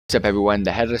What's up everyone,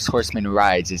 the Headless Horseman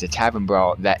Rides is a Tavern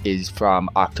Brawl that is from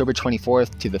October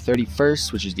 24th to the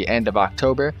 31st, which is the end of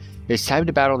October. It's time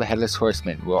to battle the Headless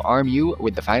Horseman. We'll arm you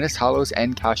with the finest Hallows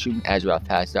and costume Azeroth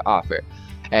has to offer.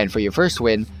 And for your first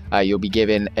win, you'll be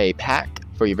given a pack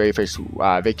for your very first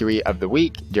victory of the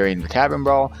week during the Tavern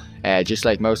Brawl. Just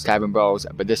like most Tavern Brawls,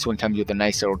 but this one comes with a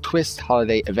nice little twist,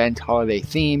 holiday event, holiday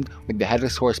themed, with the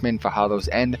Headless Horseman for Hallows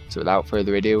End. So without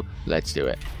further ado, let's do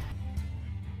it.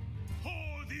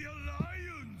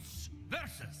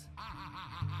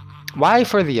 Why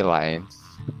for the Alliance?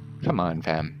 Come on,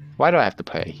 fam. Why do I have to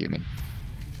play a human?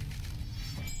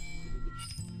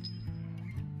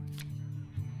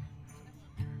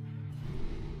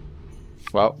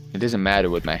 Well, it doesn't matter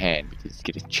with my hand because it's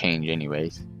gonna change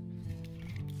anyways.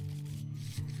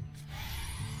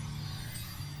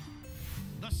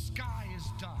 The sky is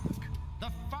dark. The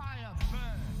fire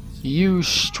burns. You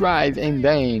strive in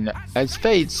vain as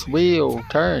fate's wheel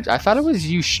turns. I thought it was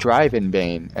you strive in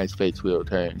vain as fate's wheel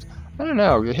turns. I don't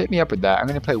know, hit me up with that. I'm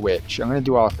gonna play Witch. I'm gonna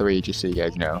do all three just so you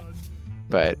guys know.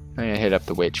 But I'm gonna hit up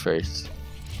the Witch first.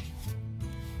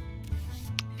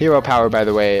 Hero power, by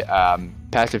the way,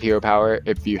 passive hero power.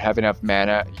 If you have enough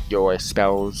mana, your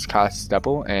spells cost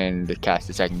double and cast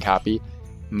a second copy.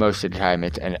 Most of the time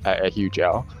it's a huge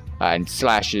L. And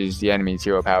slashes the enemy's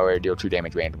hero power, deal 2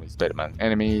 damage randomly split among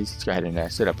enemies. Let's go ahead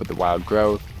and set up with the wild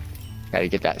growth. Gotta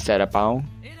get that set up on.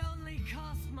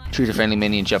 Choose a friendly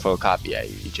minion, shuffle a copy. Yeah,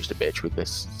 you're just a bitch with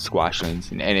this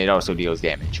squashlings, and it also deals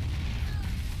damage.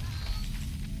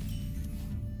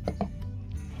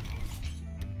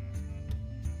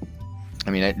 I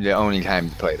mean, the only time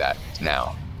to play that is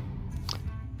now.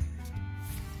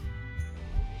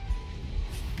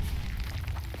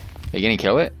 Are you gonna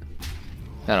kill it?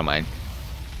 I don't mind.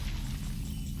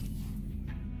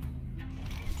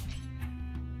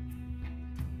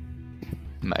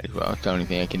 Might as well. It's the only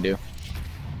thing I can do.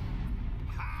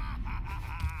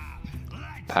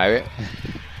 Pirate.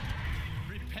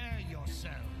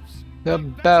 The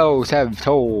bells have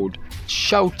tolled.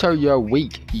 Shelter your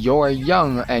weak, you're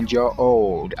young, and you're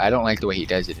old. I don't like the way he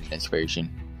does it in this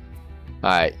version.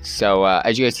 Alright, so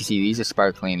as you guys can see, these are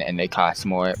sparkling and they cost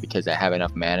more because I have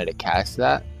enough mana to cast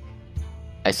that.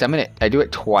 I summon it, I do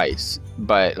it twice,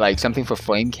 but like something for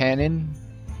flame cannon,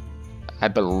 I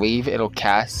believe it'll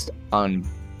cast on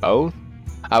both.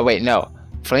 Oh wait, no.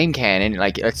 Flame cannon,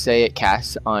 like let's say it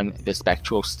casts on the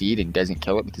spectral steed and doesn't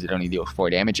kill it because it only deals 4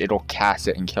 damage, it'll cast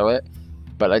it and kill it.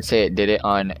 But let's say it did it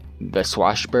on the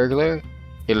swashbuckler,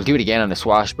 it'll do it again on the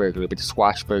swashbuckler, but the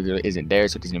swashbuckler isn't there,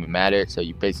 so it doesn't even matter, so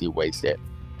you basically waste it.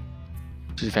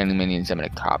 Just friendly minion, summon a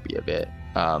copy of it.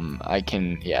 I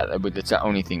can, yeah, that's the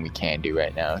only thing we can do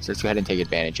right now. So let's go ahead and take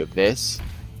advantage of this.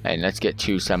 And let's get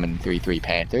 2 summon 3/3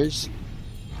 Panthers.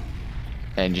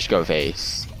 And just go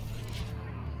face.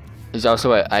 There's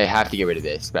also I have to get rid of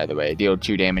this, by the way. Deal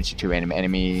 2 damage to 2 random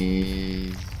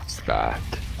enemies. Fuck.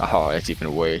 Oh, that's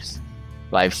even worse.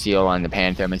 Lifesteal on the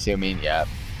Panther, I'm assuming. Yep.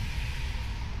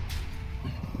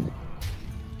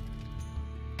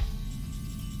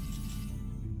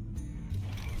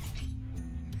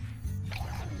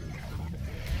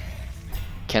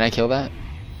 Can I kill that?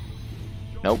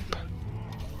 Nope.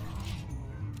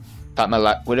 Thought my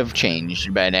luck would have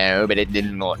changed by now, but it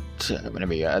did not.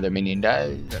 Whenever your other minion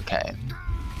dies. Okay.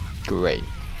 Great.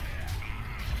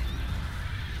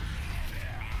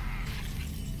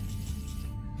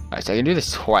 Alright, so I can do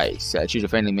this twice. Choose a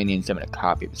friendly minion, summon a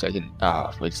copy. So I can.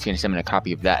 Oh, we're just gonna summon a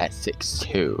copy of that at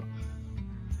 6/2.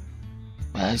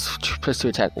 That's +2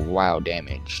 attack wild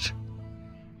damaged.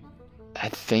 I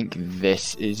think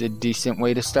this is a decent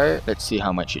way to start. Let's see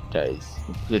how much it does.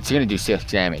 It's gonna do 6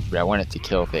 damage, but I want it to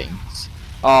kill things.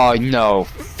 Oh no!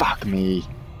 Fuck me!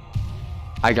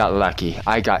 I got lucky.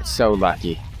 I got so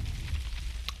lucky.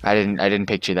 I didn't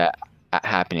picture that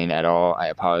happening at all. I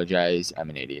apologize. I'm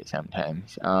an idiot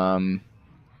sometimes. It's time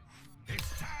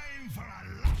for a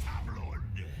lot of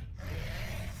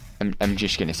blood. I'm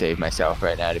just gonna save myself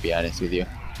right now, to be honest with you.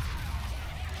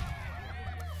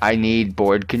 I need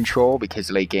board control because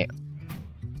late game.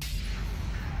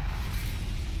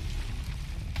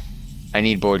 I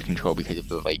need board control because of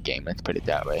the late game, let's put it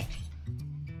that way.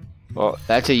 Well,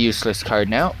 that's a useless card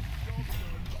now.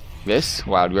 This,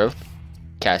 Wild Growth.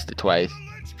 Cast it twice.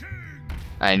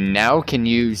 I now can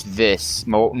use this,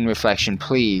 Molten Reflection,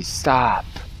 please, stop.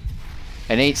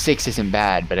 An 8/6 isn't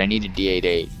bad, but I need a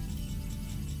D8/8.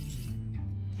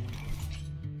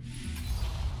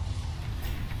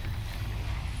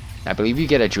 I believe you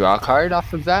get a draw card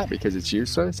off of that because it's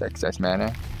useless, excess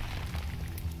mana.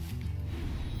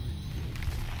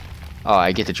 Oh,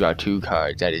 I get to draw 2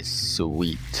 cards. That is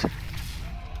sweet.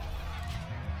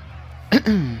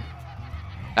 I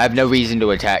have no reason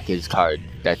to attack his card.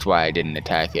 That's why I didn't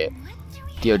attack it.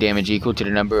 Deal damage equal to the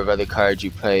number of other cards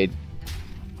you played.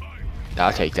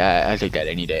 I'll take that. I'll take that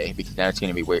any day because now it's going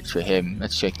to be works for him.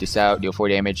 Let's check this out. Deal 4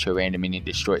 damage to a random minion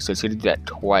destroyed. So it's going to do that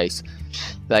twice.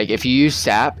 Like if you use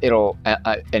sap, it'll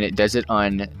and it does it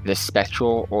on the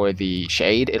spectral or the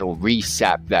shade. It'll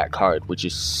re-sap that card, which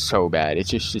is so bad. It's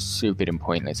just stupid and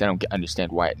pointless. I don't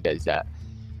understand why it does that.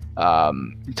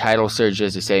 Tidal Surge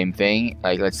does the same thing.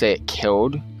 Like let's say it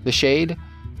killed the shade,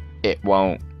 it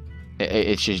won't.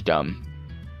 It's just dumb.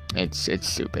 It's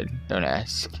stupid. Don't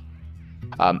ask.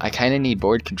 I kind of need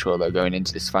board control though going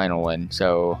into this final one.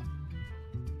 So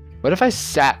what if I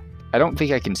sap? I don't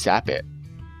think I can sap it.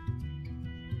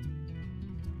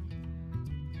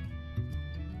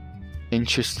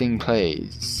 Interesting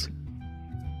plays.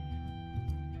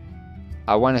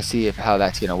 I want to see how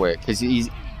that's gonna work because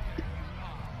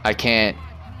I can't.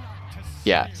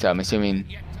 Yeah, so I'm assuming.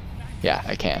 Yeah,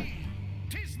 I can.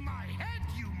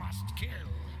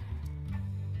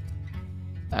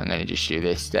 I'm gonna just do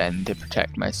this then to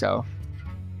protect myself.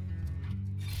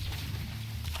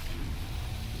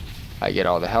 I get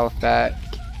all the health back.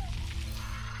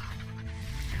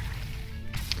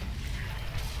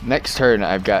 Next turn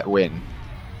I've got win.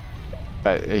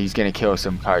 But he's gonna kill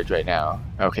some cards right now.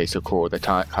 Okay, so cool. The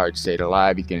taunt card stayed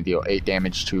alive. He's gonna deal 8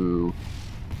 damage to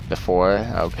the 4.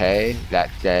 Okay,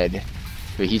 that's dead.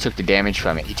 But he took the damage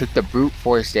from it. He took the brute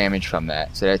force damage from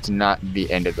that. So that's not the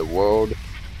end of the world.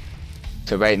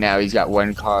 So right now he's got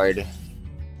 1 card,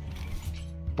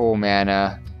 full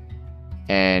mana,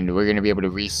 and we're going to be able to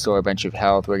restore a bunch of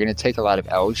health. We're going to take a lot of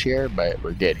L's here, but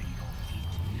we're good.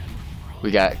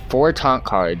 We got 4 taunt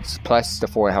cards plus the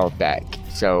 4 health back,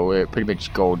 so we're pretty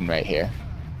much golden right here.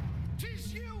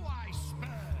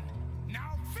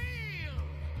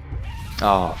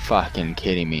 Oh, fucking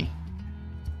kidding me.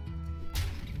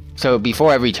 So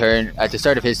before every turn, at the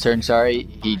start of his turn, sorry,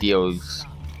 he deals...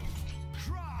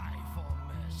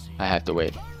 I have to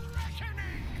wait.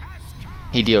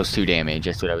 He deals 2 damage,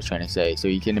 that's what I was trying to say. So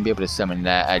you're going to be able to summon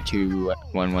that, add 2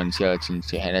 1/1 skeletons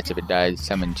to hand. That's if it dies,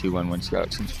 summon 2 1/1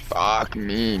 skeletons. Fuck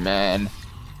me, man.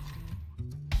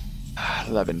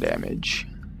 11 damage.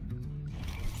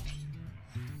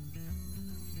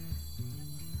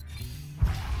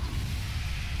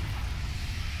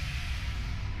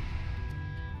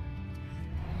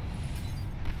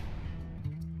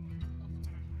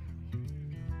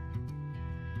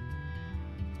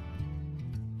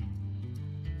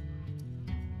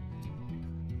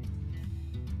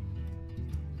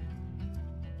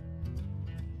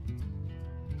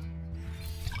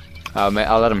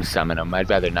 I'll let him summon him. I'd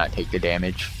rather not take the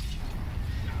damage.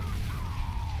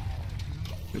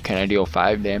 Can I deal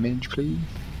 5 damage, please?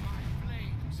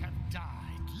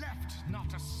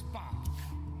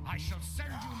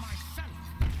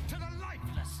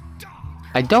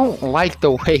 I don't like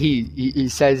the way he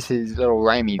says his little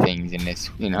rhymey things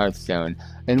in Hearthstone.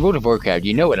 In World of Warcraft,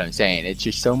 you know what I'm saying. It's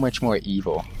just so much more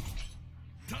evil.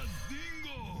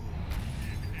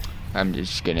 I'm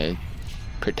just gonna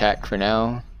protect for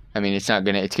now. I mean, it's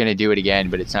gonna do it again,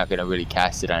 but it's not gonna really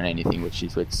cast it on anything, which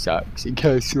is what sucks. It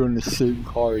casts it on the same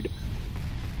card.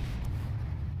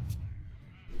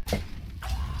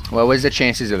 What was the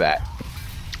chances of that?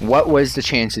 What was the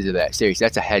chances of that? Seriously,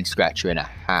 that's a head scratcher and a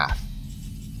half.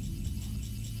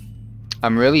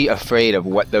 I'm really afraid of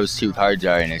what those 2 cards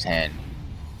are in his hand.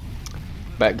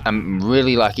 But I'm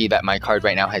really lucky that my card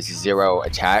right now has 0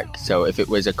 attack. So if it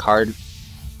was a card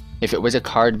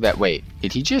that, wait,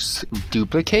 did he just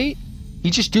duplicate?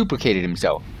 He just duplicated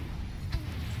himself.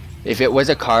 If it was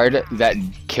a card that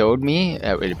killed me,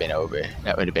 that would have been over.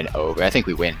 That would have been over. I think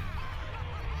we win.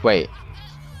 Wait.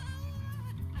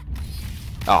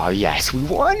 Oh, yes, we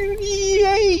won!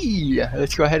 Yay!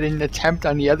 Let's go ahead and attempt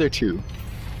on the other 2.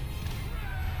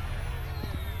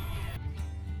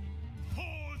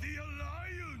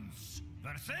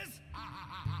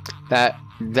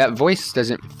 That voice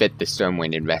doesn't fit the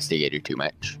Stormwind Investigator too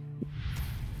much.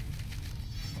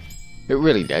 It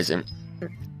really doesn't.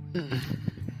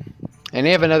 And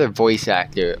they have another voice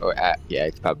actor, or yeah,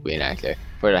 it's probably an actor,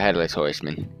 for the Headless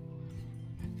Horseman.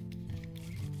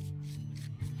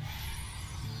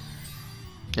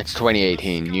 It's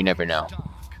 2018, you never know.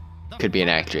 Could be an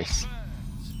actress.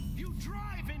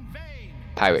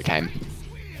 Pirate time.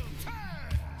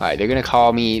 Alright, they're gonna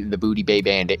call me the Booty Bay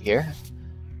Bandit here.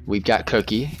 We've got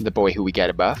Cookie, the boy who we got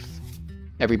a buff.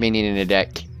 Every minion in the deck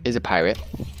is a pirate.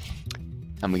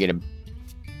 And we're gonna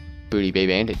Booty Bay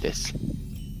Bandit this.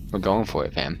 We're going for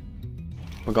it, fam.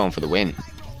 We're going for the win.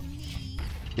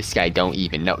 This guy don't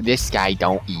even know. This guy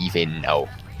don't even know.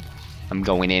 I'm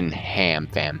going in ham,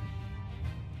 fam.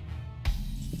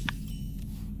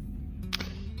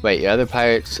 Wait, your other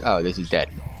pirates... Oh, this is dead.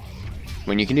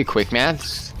 When you can do quick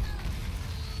maths,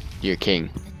 you're king.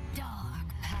 The dark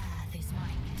path is my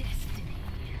destiny.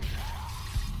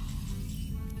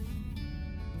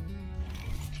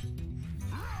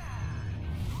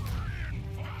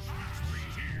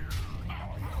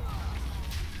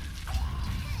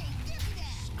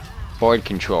 Board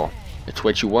control. It's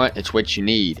what you want, it's what you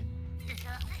need.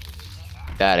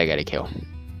 That I gotta kill.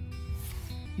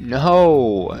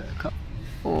 No!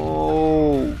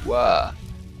 Oh,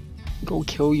 go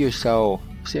kill yourself.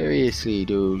 Seriously,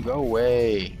 dude, go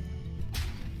away.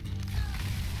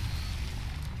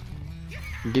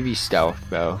 I'll give you stealth,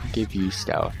 bro. Give you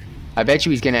stealth. I bet you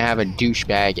he's gonna have a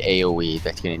douchebag AoE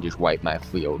that's gonna just wipe my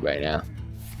field right now.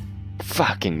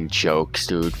 Fucking jokes,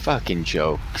 dude. Fucking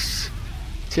jokes.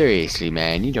 Seriously,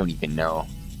 man, you don't even know.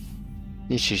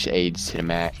 This just aids to the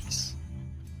max.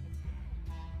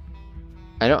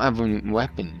 I don't have any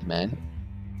weapons, man.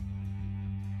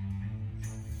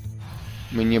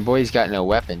 When your boy's got no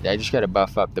weapons, I just gotta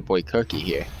buff up the boy Cookie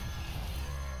here.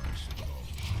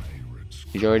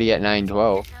 He's already at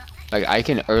 912. Like, I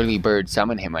can early bird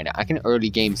summon him right now. I can early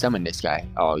game summon this guy.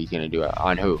 Oh, he's gonna do it.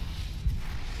 On who?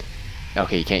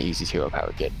 Okay, he can't use his hero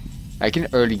power. Good. I can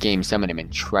early game summon him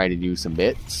and try to do some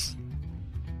bits.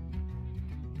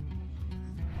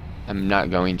 I'm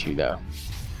not going to, though.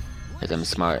 Because I'm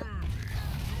smart.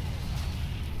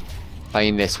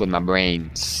 Playing this with my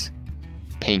brains.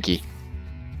 Pinky.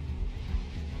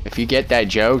 If you get that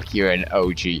joke, you're an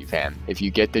OG, fam. If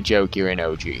you get the joke, you're an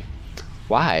OG.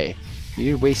 Why?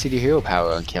 You wasted your hero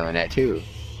power on killing that too.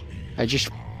 I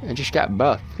just got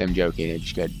buffed. I'm joking. I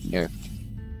just got nerfed.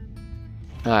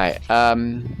 Alright,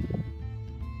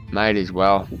 might as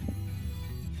well.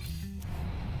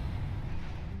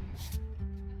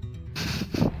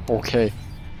 Okay.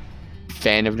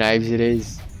 Fan of knives it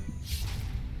is.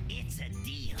 It's a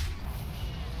deal.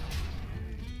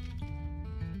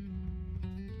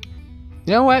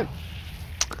 You know what?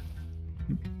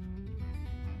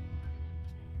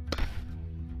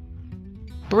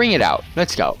 Bring it out.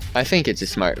 Let's go. I think it's a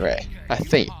smart way. I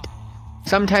think.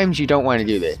 Sometimes you don't want to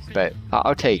do this, but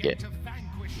I'll take it.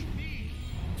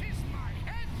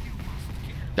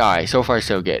 Alright, so far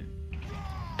so good.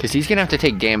 Because he's going to have to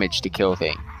take damage to kill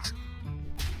things.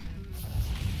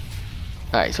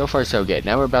 Alright, so far so good.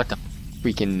 Now we're about to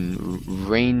freaking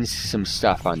rain some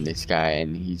stuff on this guy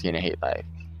and he's going to hate life.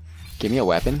 Give me a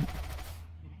weapon.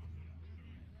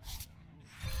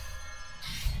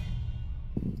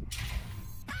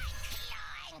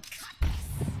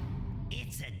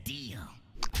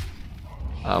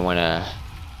 I wanna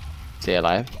stay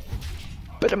alive,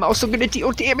 but I'm also gonna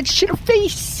deal damage to the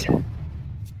face.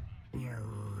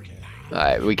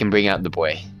 Alright, we can bring out the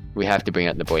boy. We have to bring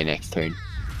out the boy next turn.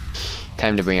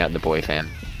 Time to bring out the boy, fam.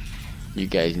 You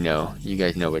guys know. You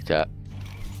guys know what's up.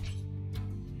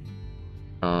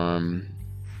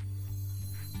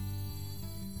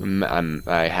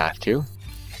 I have to.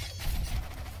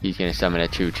 He's gonna summon a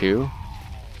 2/2,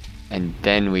 and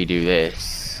then we do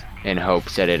this. In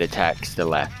hopes that it attacks the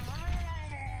left.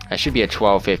 I should be at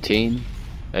 12-15.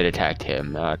 It attacked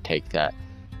him. I'll take that.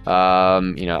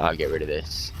 You know, I'll get rid of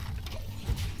this.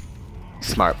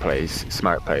 Smart plays.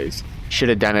 Smart plays. Should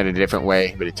have done it a different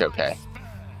way, but it's okay.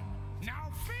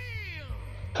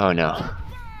 Oh no.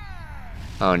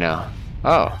 Oh no.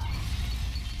 Oh.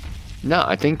 No,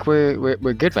 I think we're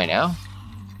good right now.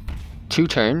 2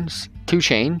 turns, 2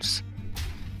 chains.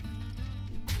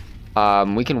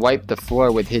 We can wipe the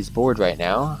floor with his board right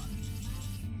now.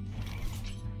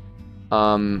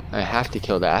 I have to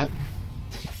kill that.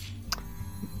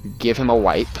 Give him a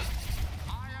wipe.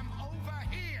 I am over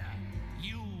here,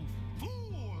 you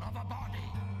fool of a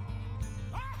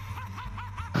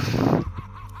body.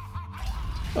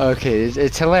 Okay,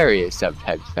 it's hilarious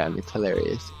sometimes, fam. It's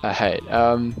hilarious. Alright,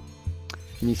 I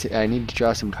need to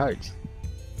draw some cards.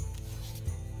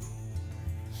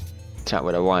 It's not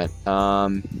what I want.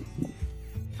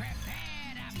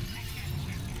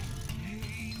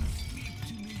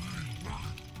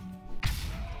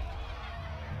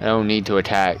 I don't need to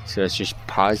attack, so let's just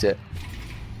pause it.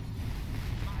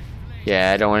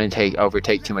 Yeah, I don't want to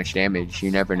overtake too much damage.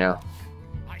 You never know.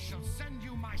 I shall send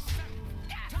you myself.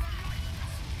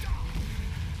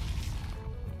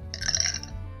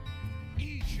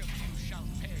 Each of you shall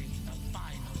pay the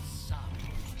final sum.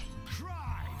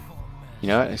 Cry for mercy. You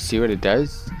know what? Let's see what it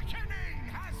does. Reckoning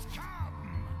has come.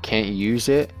 Can't use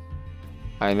it.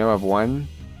 I know I've won.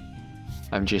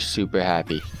 I'm just super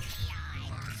happy.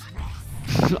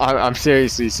 I'm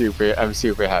seriously super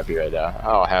happy right now.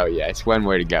 Oh hell yeah, it's one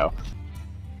way to go.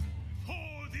 For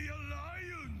the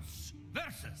Alliance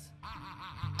versus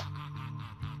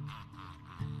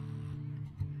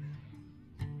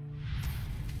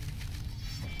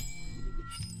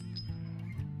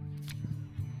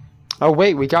Oh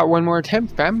wait, we got one more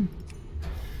attempt, fam.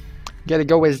 Gotta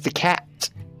go as the cat.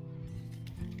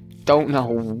 Don't know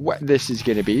what this is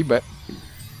gonna be, but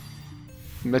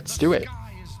let's do it.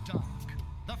 Sky is dark.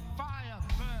 The fire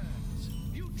burns.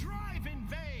 You drive in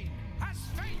vain as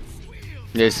fate's wheels.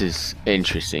 This is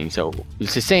interesting. So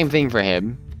it's the same thing for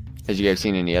him as you guys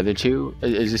seen in the other two.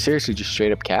 Is it seriously just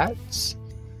straight up cats?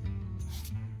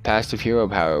 Passive hero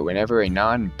power. Whenever a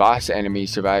non-boss enemy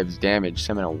survives damage,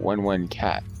 summon a 1/1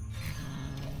 cat.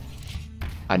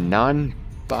 A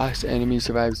non-boss enemy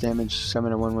survives damage,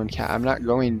 summon a 1/1 cat. I'm not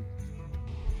going.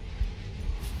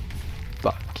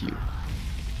 Fuck you.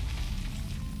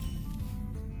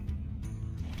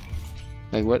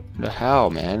 Like, what the hell,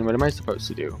 man? What am I supposed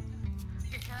to do?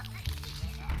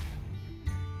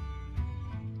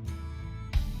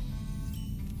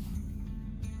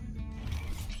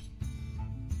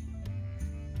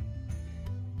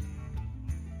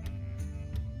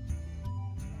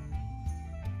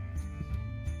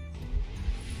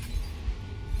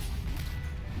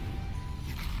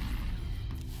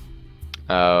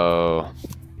 Oh.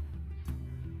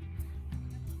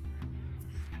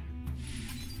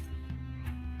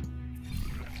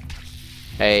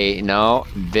 Hey, no,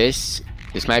 this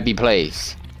might be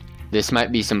plays. This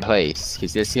might be some plays,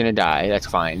 because this is gonna die, that's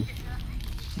fine.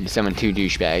 You summon 2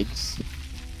 douchebags.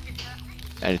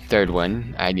 And a third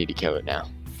one, I need to kill it now.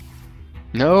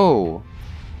 No!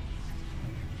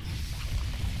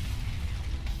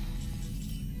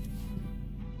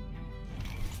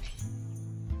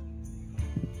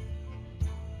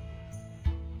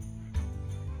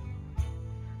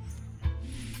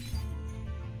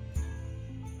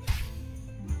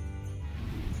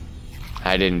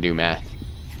 I didn't do math.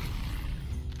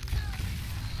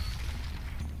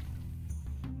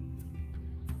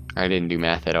 I didn't do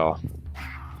math at all.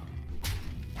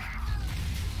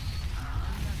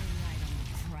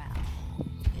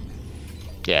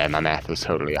 Yeah, my math was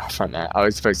totally off on that. I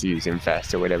was supposed to use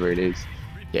Infest or whatever it is.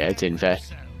 Yeah, it's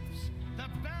Infest. The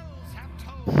bells have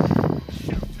told.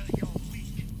 Shelter your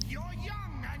weak. You're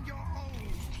young and you're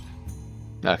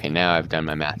old. Okay, now I've done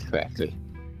my math correctly.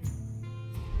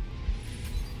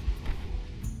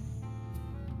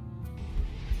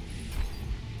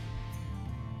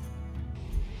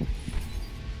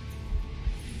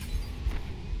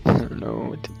 I don't know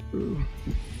what to do.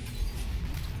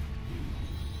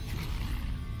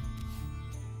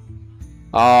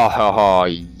 Oh,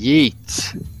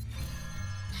 yeet.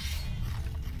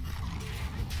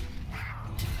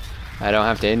 I don't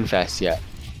have to infest yet.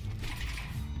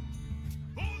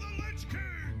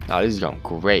 Oh, this is going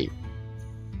great.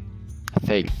 I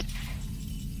think.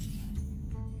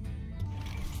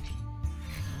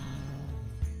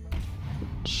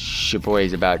 Your boy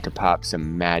is about to pop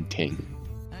some mad ting.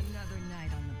 Another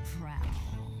night on the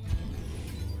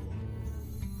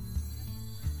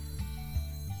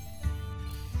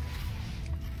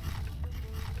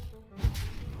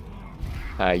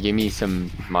prowl. Give me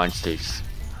some monsters.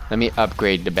 Let me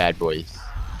upgrade the bad boys.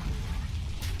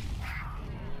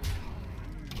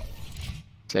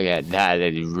 So yeah, that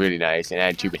is really nice. And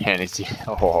add 2 bananas.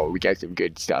 Oh, we got some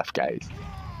good stuff, guys.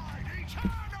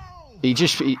 He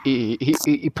just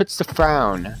he puts the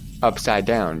frown upside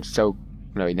down. So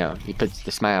no, he puts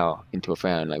the smile into a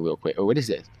frown like real quick. Oh, what is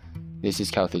this? This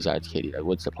is Calthazard's kitty. Like,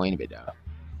 what's the point of it though?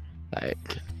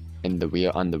 Like, on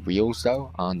the reels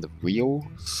though, on the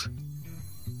reels.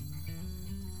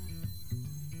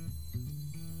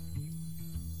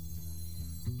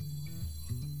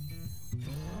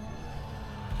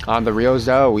 On the reels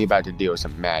though, we about to deal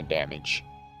some mad damage.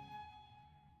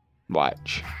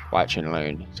 Watch and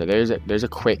learn. So there's a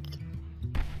quick.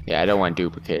 Yeah, I don't want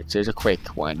duplicates. There's a quick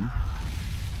one.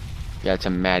 Got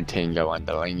some mad tingo on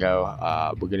the lingo.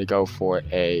 We're gonna go for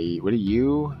a. What are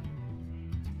you?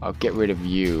 I'll get rid of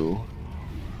you.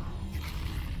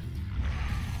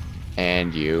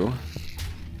 And you.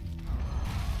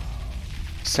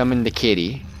 Summon the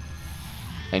kitty.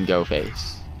 And go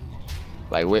face.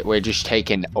 Like, we're just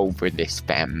taking over this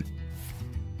fam.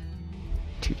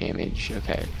 2 damage,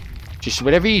 okay. Just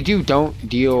whatever you do, don't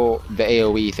deal the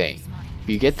AoE thing. If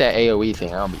you get that AoE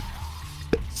thing, I'll be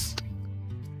pissed.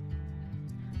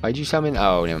 Why'd you summon?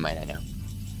 Oh, never mind, I know.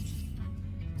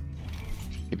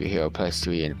 Give your hero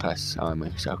 +3 and plus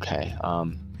armors. Okay,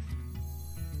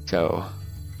 so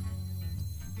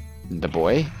the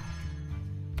boy.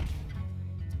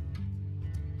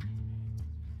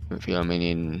 If your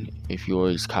minion, if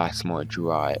yours costs more,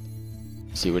 draw it.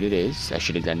 See what it is. I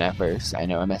should have done that first. I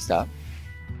know I messed up.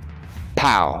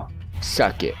 Pow!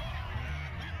 Suck it.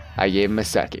 I gave him a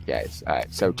suck it, guys.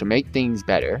 Alright, so to make things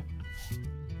better,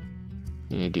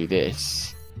 you need to do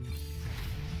this.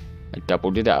 I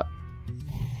doubled it up.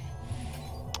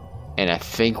 And I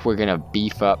think we're gonna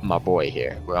beef up my boy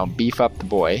here. We're gonna beef up the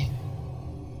boy.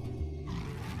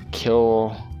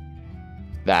 Kill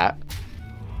that.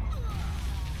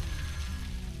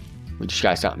 We just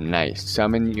got something nice.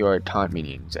 Summon your taunt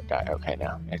minions that die. Okay,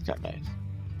 no, that's not nice.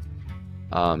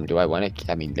 Do I want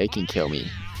to? I mean, they can kill me.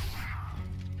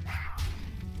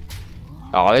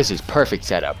 Oh, this is perfect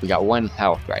setup. We got 1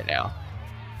 health right now.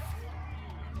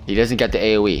 He doesn't get the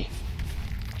AoE.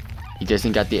 He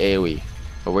doesn't got the AoE.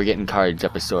 But we're getting cards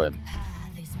up a storm.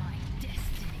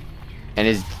 And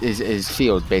his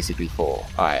field's basically full.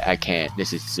 Alright, I can't.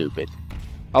 This is stupid.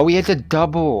 Oh, we had to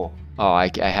double. Oh,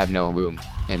 I have no room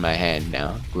in my hand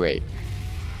now. Great.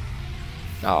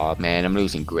 Oh, man, I'm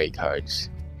losing great cards.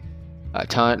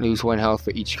 Taunt, lose 1 health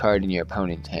for each card in your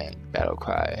opponent's hand. Battle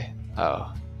cry.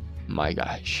 Oh, my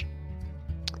gosh.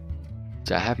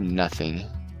 So I have nothing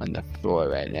on the floor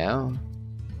right now.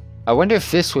 I wonder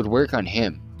if this would work on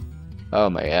him. Oh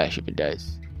my gosh, if it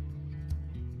does.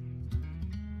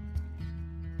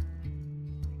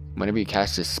 Whenever you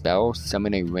cast a spell,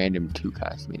 summon a random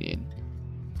 2-cost minion.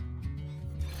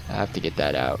 I have to get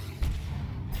that out.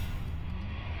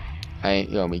 I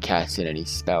ain't gonna be casting any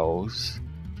spells.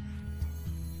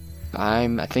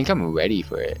 I think I'm ready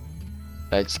for it.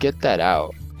 Let's get that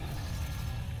out.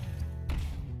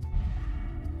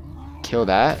 Kill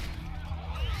that.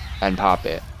 And pop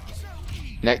it.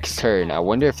 Next turn, I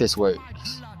wonder if this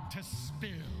works.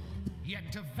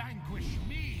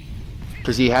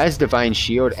 Because he has Divine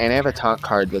Shield and I have a taunt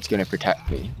card that's going to protect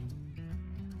me.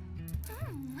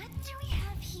 What do we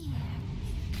have here?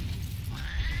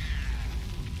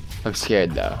 I'm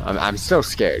scared though. I'm still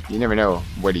scared. You never know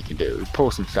what he can do. Pull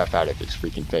some stuff out of his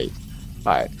freaking face.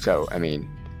 Alright, so, I mean,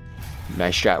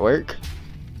 nice strat work.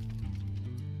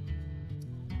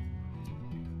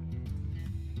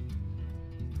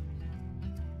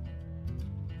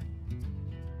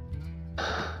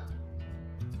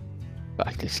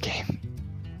 Fuck this game.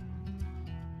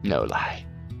 No lie.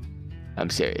 I'm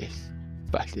serious.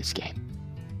 Fuck this game.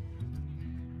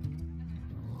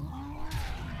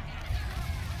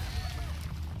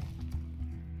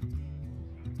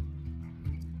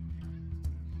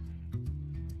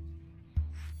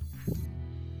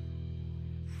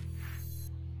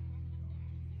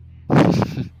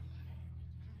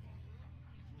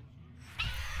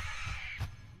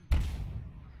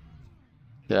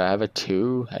 Do I have a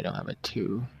 2? I don't have a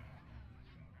 2.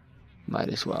 Might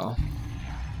as well.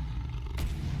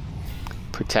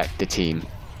 Protect the team.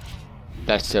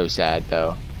 That's so sad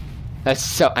though. That's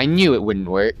so... I knew it wouldn't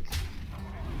work.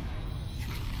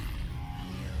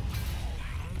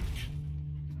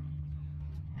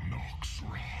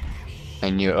 I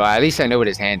knew... Well, at least I know what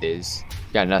his hand is.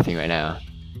 Got nothing right now.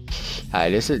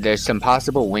 There's some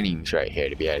possible winnings right here,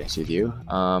 to be honest with you.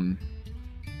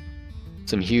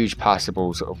 Some huge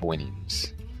possibles of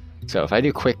winnings. So if I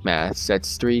do quick maths,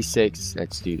 that's 3, 6.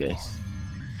 Let's do this.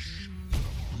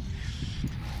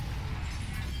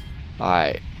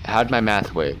 Alright, how'd my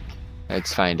math work?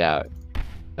 Let's find out.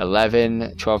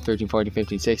 11, 12, 13, 14,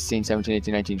 15, 16, 17,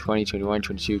 18, 19, 20, 21,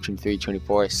 22, 23,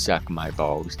 24. Suck my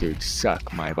balls, dude.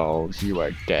 Suck my balls. You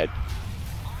are dead.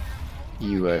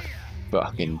 You are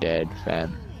fucking dead,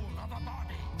 fam.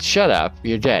 Shut up.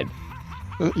 You're dead.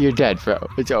 You're dead, bro.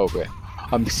 It's over.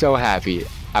 I'm so happy.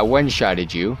 I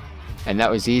one-shotted you, and that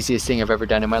was the easiest thing I've ever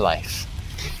done in my life.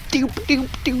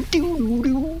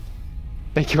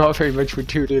 Thank you all very much for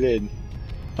tuning in.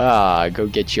 Go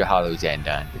get your Hallows end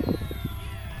done.